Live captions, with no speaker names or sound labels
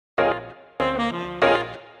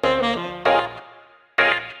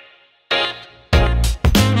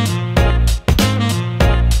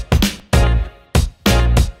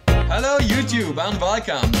YouTube and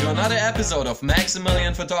welcome to another episode of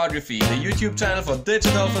Maximilian Photography, the YouTube channel for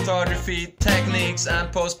digital photography, techniques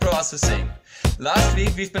and post-processing. Last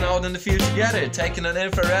week we've been out in the field together, taking an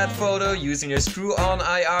infrared photo using a screw-on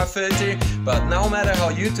IR filter, but no matter how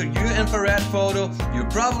you took your infrared photo, you're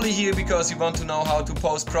probably here because you want to know how to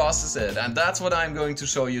post-process it, and that's what I'm going to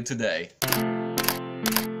show you today.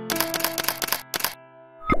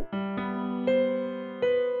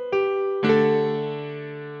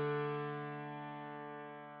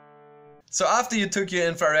 So after you took your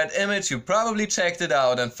infrared image, you probably checked it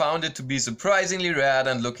out and found it to be surprisingly red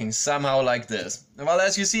and looking somehow like this. Well,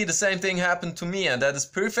 as you see, the same thing happened to me, and that is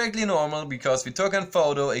perfectly normal because we took a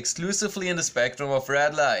photo exclusively in the spectrum of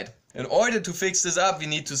red light. In order to fix this up, we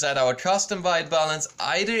need to set our custom white balance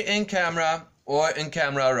either in camera or in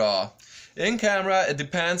camera raw. In camera, it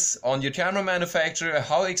depends on your camera manufacturer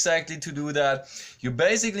how exactly to do that. You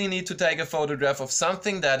basically need to take a photograph of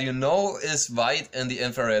something that you know is white in the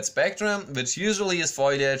infrared spectrum, which usually is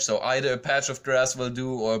foliage, so either a patch of grass will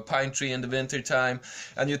do or a pine tree in the winter time,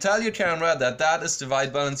 and you tell your camera that that is the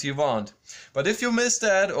white balance you want. But if you miss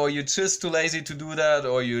that, or you're just too lazy to do that,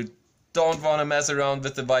 or you don't want to mess around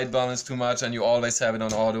with the white balance too much and you always have it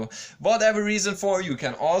on auto, whatever reason for, you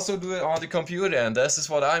can also do it on the computer, and this is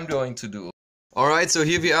what I'm going to do. Alright, so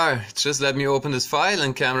here we are. Just let me open this file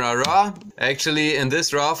in camera raw. Actually, in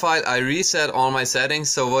this raw file I reset all my settings,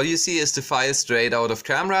 so what you see is the file straight out of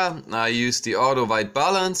camera. I used the auto white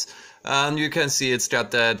balance and you can see it's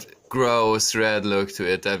got that gross red look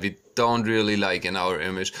to it that we don't really like in our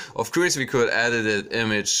image. Of course we could edit the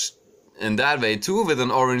image in that way too, with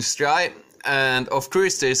an orange sky, and of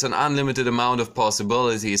course there's an unlimited amount of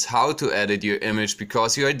possibilities how to edit your image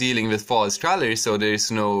because you are dealing with false colors, so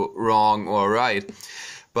there's no wrong or right.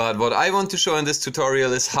 But what I want to show in this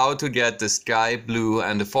tutorial is how to get the sky blue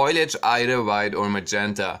and the foliage either white or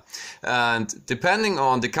magenta. And depending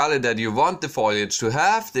on the color that you want the foliage to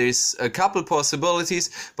have, there's a couple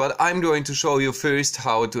possibilities, but I'm going to show you first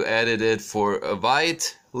how to edit it for a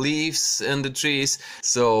white leaves in the trees.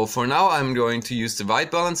 So for now I'm going to use the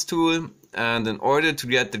white balance tool, and in order to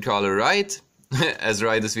get the color right, as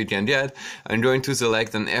right as we can get, I'm going to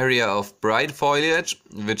select an area of bright foliage,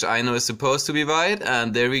 which I know is supposed to be white,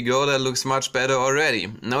 and there we go, that looks much better already.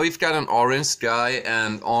 Now we've got an orange sky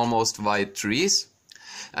and almost white trees,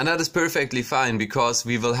 and that is perfectly fine because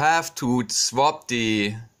we will have to swap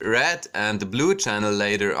the red and the blue channel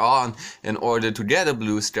later on in order to get a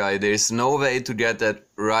blue sky. There's no way to get that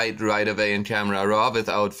right away in camera raw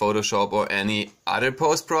without Photoshop or any other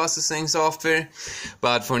post-processing software.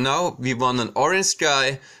 But for now we want an orange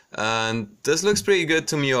sky, and this looks pretty good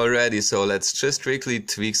to me already, so let's just quickly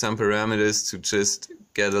tweak some parameters to just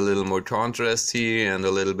get a little more contrast here and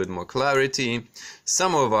a little bit more clarity,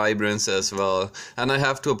 some more vibrance as well. And I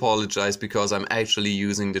have to apologize because I'm actually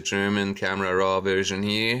using the German camera raw version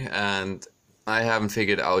here and I haven't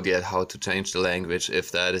figured out yet how to change the language,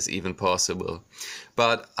 if that is even possible.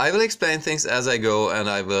 But I will explain things as I go and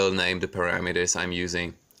I will name the parameters I'm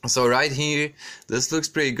using. So right here, this looks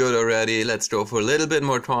pretty good already. Let's go for a little bit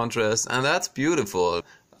more contrast, and that's beautiful.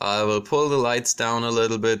 I will pull the lights down a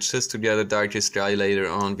little bit just to get a darker sky later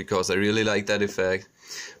on because I really like that effect.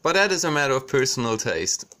 But that is a matter of personal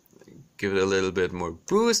taste. Give it a little bit more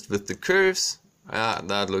boost with the curves.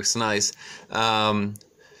 That looks nice.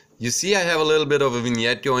 You see I have a little bit of a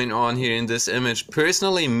vignette going on here in this image.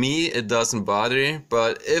 Personally, me, it doesn't bother,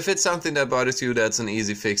 but if it's something that bothers you, that's an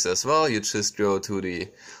easy fix as well. You just go to the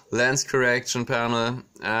lens correction panel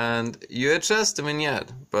and you adjust the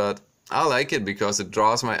vignette. But I like it because it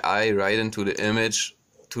draws my eye right into the image,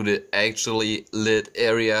 to the actually lit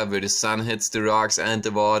area where the sun hits the rocks and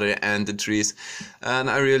the water and the trees, and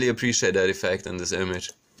I really appreciate that effect in this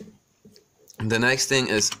image. The next thing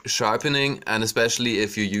is sharpening, and especially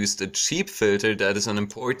if you use the cheap filter, that is an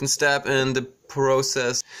important step in the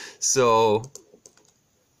process. So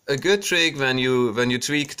a good trick when you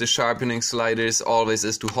tweak the sharpening sliders always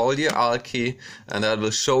is to hold your Alt key, and that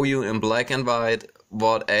will show you in black and white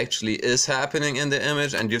what actually is happening in the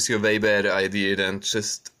image and gives you a way better idea than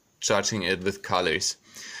just judging it with colors.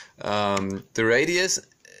 The radius,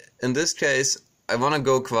 in this case, I want to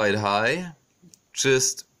go quite high,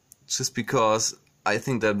 just because I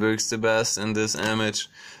think that works the best in this image.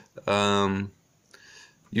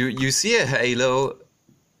 You see a halo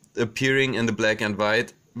appearing in the black and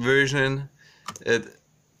white version.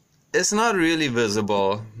 It's not really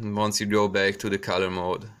visible once you go back to the color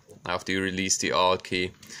mode after you release the Alt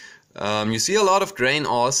key. You see a lot of grain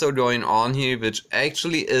also going on here, which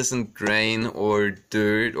actually isn't grain or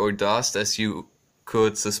dirt or dust as you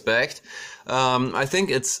could suspect. I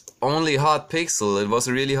think it's only hot pixel. It was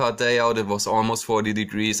a really hot day out. It was almost 40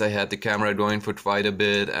 degrees. I had the camera going for quite a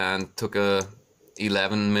bit and took a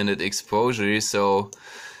 11-minute exposure. So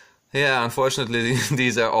yeah, unfortunately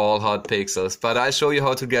these are all hot pixels, but I'll show you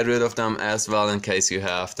how to get rid of them as well in case you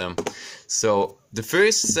have them. So the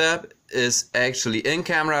first step is actually in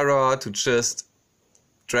Camera Raw to just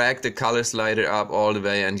drag the color slider up all the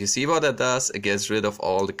way, and you see what that does? It gets rid of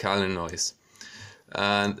all the color noise.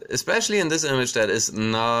 And especially in this image that is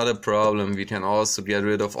not a problem. We can also get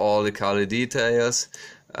rid of all the color details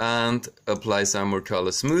and apply some more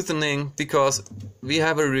color smoothing, because we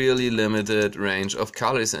have a really limited range of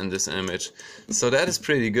colors in this image. So that is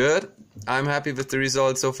pretty good. I'm happy with the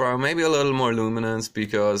result so far. Maybe a little more luminance,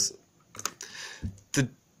 because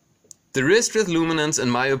the risk with luminance, in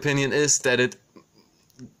my opinion, is that it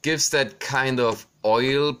gives that kind of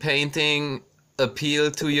oil painting appeal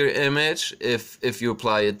to your image if you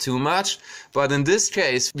apply it too much. But in this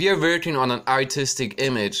case, we are working on an artistic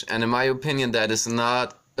image, and in my opinion that is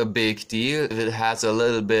not a big deal if it has a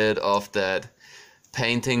little bit of that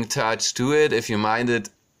painting touch to it. If you mind it,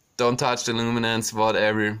 don't touch the luminance,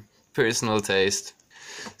 whatever, personal taste.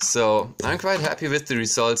 So I'm quite happy with the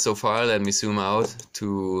results so far. Let me zoom out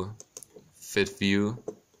to fit view,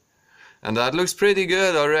 and that looks pretty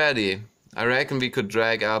good already. I reckon we could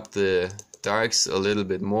drag up the darks a little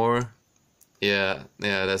bit more. Yeah,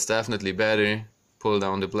 that's definitely better. Pull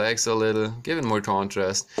down the blacks a little, give it more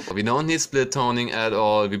contrast. We don't need split toning at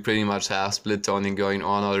all. We pretty much have split toning going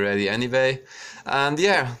on already anyway. And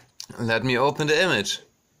yeah, let me open the image.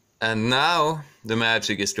 And now the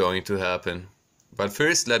magic is going to happen. But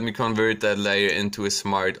first let me convert that layer into a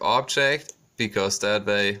smart object, because that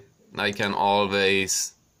way I can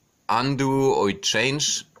always undo or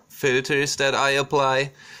change filters that I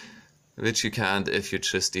apply, which you can't if you're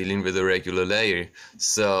just dealing with a regular layer.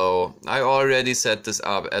 So I already set this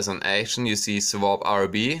up as an action. You see swap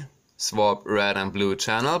RB, swap red and blue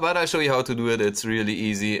channel, but I'll show you how to do it. It's really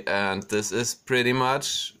easy, and this is pretty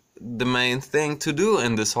much the main thing to do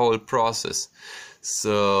in this whole process.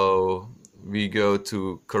 So we go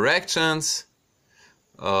to corrections,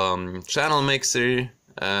 channel mixer,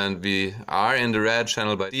 and we are in the red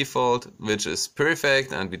channel by default, which is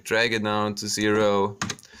perfect, and we drag it down to 0,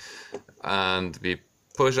 and we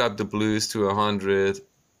push up the blues to 100,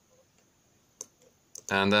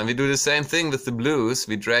 and then we do the same thing with the blues.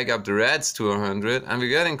 We drag up the reds to 100, and we're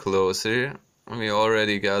getting closer, and we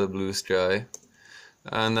already got a blue sky,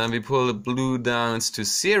 and then we pull the blue downs to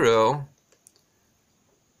 0,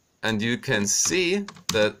 and you can see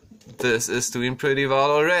that this is doing pretty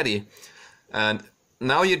well already. And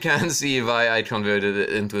now you can see why I converted it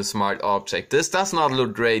into a smart object. This does not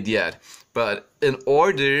look great yet, but in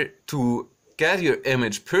order to get your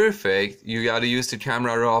image perfect, you gotta use the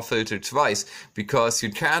Camera Raw filter twice, because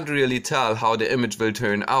you can't really tell how the image will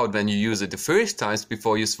turn out when you use it the first times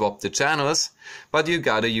before you swap the channels, but you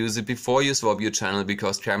gotta use it before you swap your channel,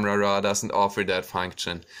 because Camera Raw doesn't offer that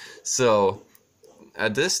function. So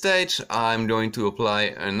at this stage I'm going to apply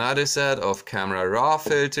another set of Camera Raw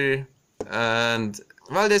filter, and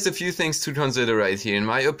well, there's a few things to consider right here. In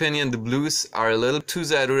my opinion, the blues are a little too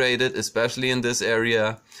saturated, especially in this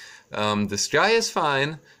area. The sky is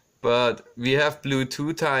fine, but we have blue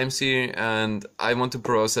 2 times here, and I want to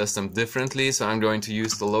process them differently, so I'm going to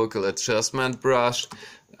use the local adjustment brush,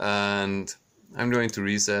 and I'm going to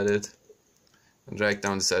reset it and drag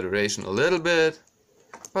down the saturation a little bit,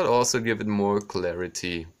 but also give it more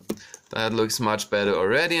clarity. That looks much better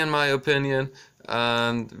already in my opinion,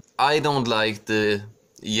 and I don't like the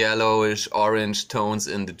yellowish orange tones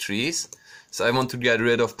in the trees, so I want to get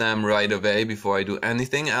rid of them right away before I do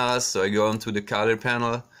anything else. So I go into the color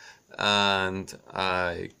panel and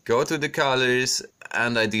I go to the colors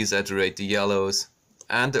and I desaturate the yellows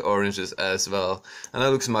and the oranges as well, and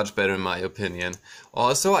that looks much better in my opinion.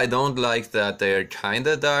 Also, I don't like that they are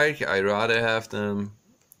kinda dark. I rather have them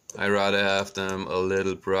a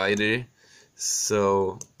little brighter,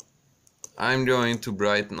 so I'm going to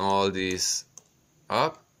brighten all these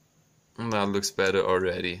up, and that looks better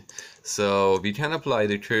already. So we can apply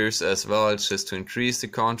the curves as well, just to increase the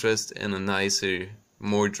contrast in a nicer,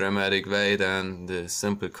 more dramatic way than the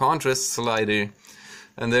simple contrast slider.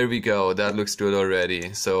 And there we go, that looks good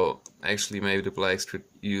already. So actually maybe the blacks could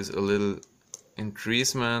use a little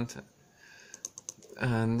increasement,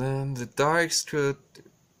 and then the darks could,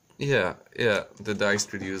 the darks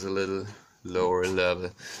could use a little lower level.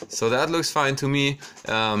 So that looks fine to me.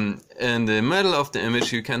 In the middle of the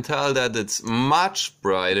image you can tell that it's much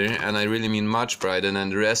brighter, and I really mean much brighter than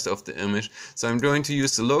the rest of the image. So I'm going to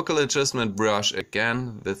use the local adjustment brush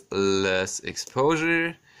again with less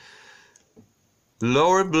exposure,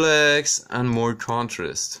 lower blacks and more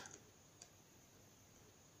contrast.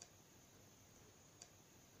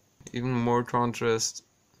 Even more contrast.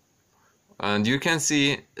 And you can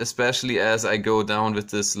see, especially as I go down with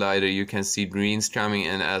this slider, you can see greens coming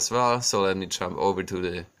in as well. So let me jump over to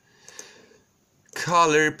the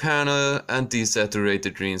color panel and desaturate the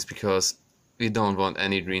greens, because we don't want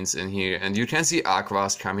any greens in here. And you can see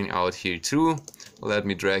aquas coming out here too. Let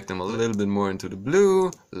me drag them a little bit more into the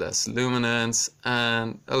blue, less luminance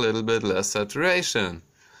and a little bit less saturation.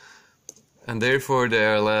 And therefore they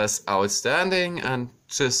are less outstanding and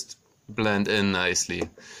just blend in nicely.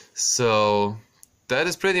 So that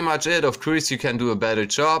is pretty much it. Of course you can do a better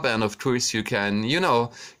job, and of course you can, you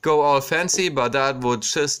know, go all fancy, but that would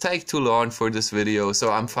just take too long for this video.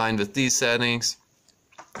 So I'm fine with these settings,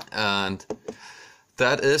 and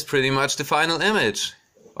that is pretty much the final image.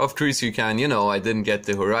 Of course you can, you know, I didn't get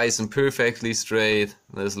the horizon perfectly straight.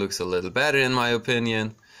 This looks a little better in my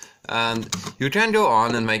opinion. And you can go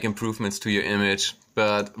on and make improvements to your image.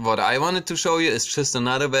 But what I wanted to show you is just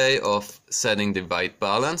another way of setting the white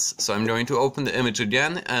balance. So I'm going to open the image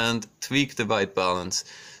again and tweak the white balance.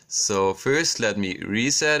 So first let me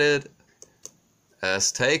reset it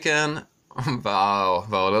as taken. Wow,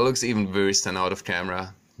 that looks even worse than out of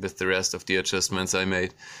camera with the rest of the adjustments I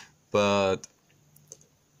made. But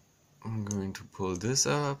I'm going to pull this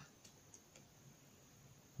up.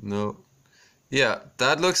 No. Yeah,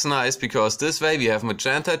 that looks nice, because this way we have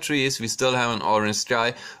magenta trees, we still have an orange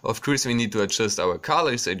sky. Of course we need to adjust our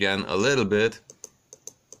colors again a little bit.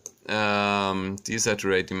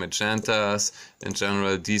 Desaturate the magentas, in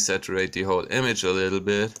general desaturate the whole image a little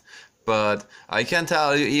bit. But I can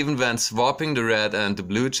tell you, even when swapping the red and the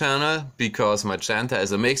blue channel, because magenta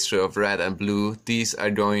is a mixture of red and blue, these are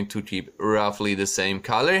going to keep roughly the same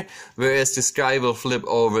color, whereas the sky will flip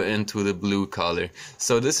over into the blue color.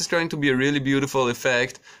 So this is going to be a really beautiful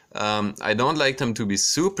effect. I don't like them to be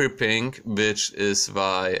super pink, which is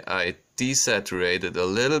why I desaturated a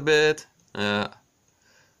little bit.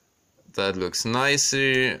 That looks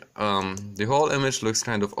nicer. The whole image looks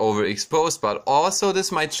kind of overexposed, but also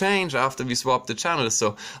this might change after we swap the channels.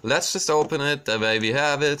 So let's just open it the way we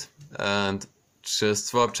have it and just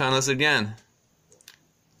swap channels again.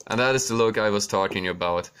 And that is the look I was talking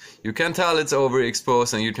about. You can tell it's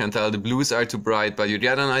overexposed and you can tell the blues are too bright, but you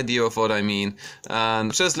get an idea of what I mean.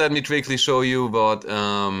 And just let me quickly show you what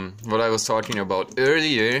I was talking about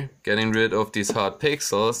earlier, getting rid of these hard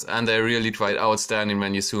pixels, and they're really quite outstanding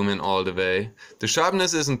when you zoom in all the way. The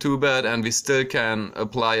sharpness isn't too bad, and we still can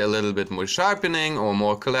apply a little bit more sharpening or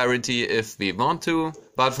more clarity if we want to.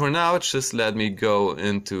 But for now, just let me go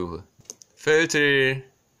into filter,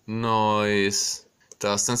 noise,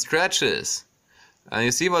 dust and scratches, and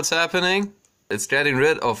you see what's happening? It's getting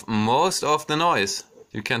rid of most of the noise.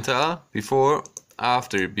 You can tell before,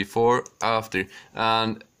 after,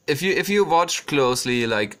 and if you watch closely,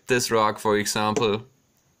 like this rock for example,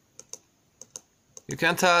 you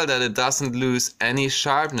can tell that it doesn't lose any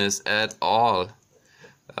sharpness at all.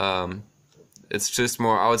 It's just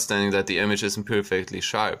more outstanding that the image isn't perfectly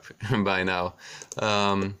sharp by now.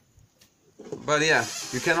 But yeah,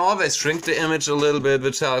 you can always shrink the image a little bit,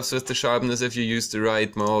 which helps with the sharpness if you use the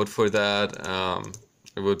right mode for that.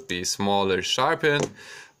 It would be smaller sharpened.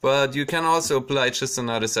 But you can also apply just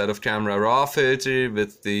another set of camera raw filter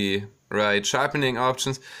with the right sharpening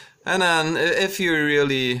options. And then if you're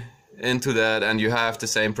really into that and you have the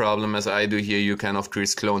same problem as I do here, you can of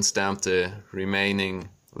course clone stamp the remaining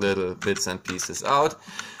little bits and pieces out.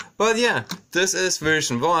 But yeah, this is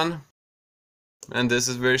version 1. And this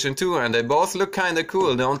is version 2, and they both look kinda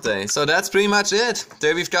cool, don't they? So that's pretty much it.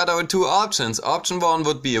 There we've got our two options. Option 1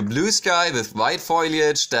 would be a blue sky with white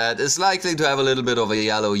foliage that is likely to have a little bit of a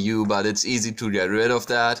yellow hue, but it's easy to get rid of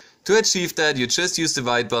that. To achieve that, you just use the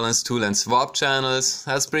white balance tool and swap channels.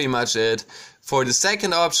 That's pretty much it. For the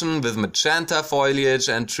second option with magenta foliage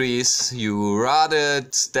and trees, you rather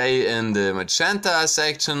stay in the magenta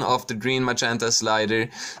section of the green magenta slider,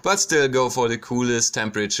 but still go for the coolest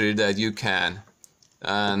temperature that you can.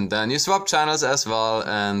 And then you swap channels as well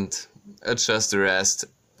and adjust the rest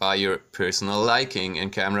by your personal liking in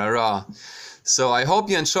Camera Raw. So I hope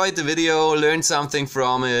you enjoyed the video, learned something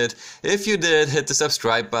from it. If you did, hit the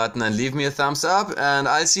subscribe button and leave me a thumbs up, and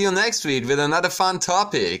I'll see you next week with another fun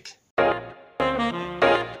topic.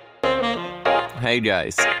 Hey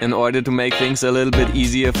guys, in order to make things a little bit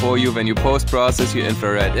easier for you when you post-process your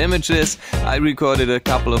infrared images, I recorded a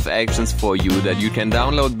couple of actions for you that you can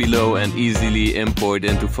download below and easily import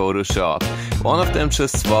into Photoshop. One of them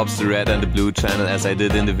just swaps the red and the blue channel as I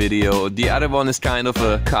did in the video. The other one is kind of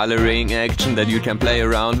a coloring action that you can play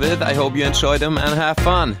around with. I hope you enjoy them and have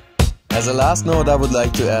fun. As a last note, I would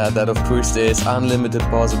like to add that of course there's unlimited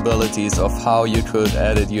possibilities of how you could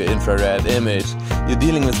edit your infrared image. You're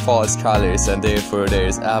dealing with false colors and therefore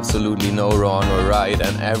there's absolutely no wrong or right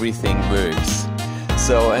and everything works.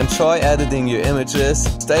 So enjoy editing your images,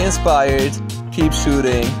 stay inspired, keep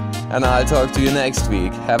shooting, and I'll talk to you next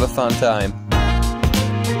week. Have a fun time.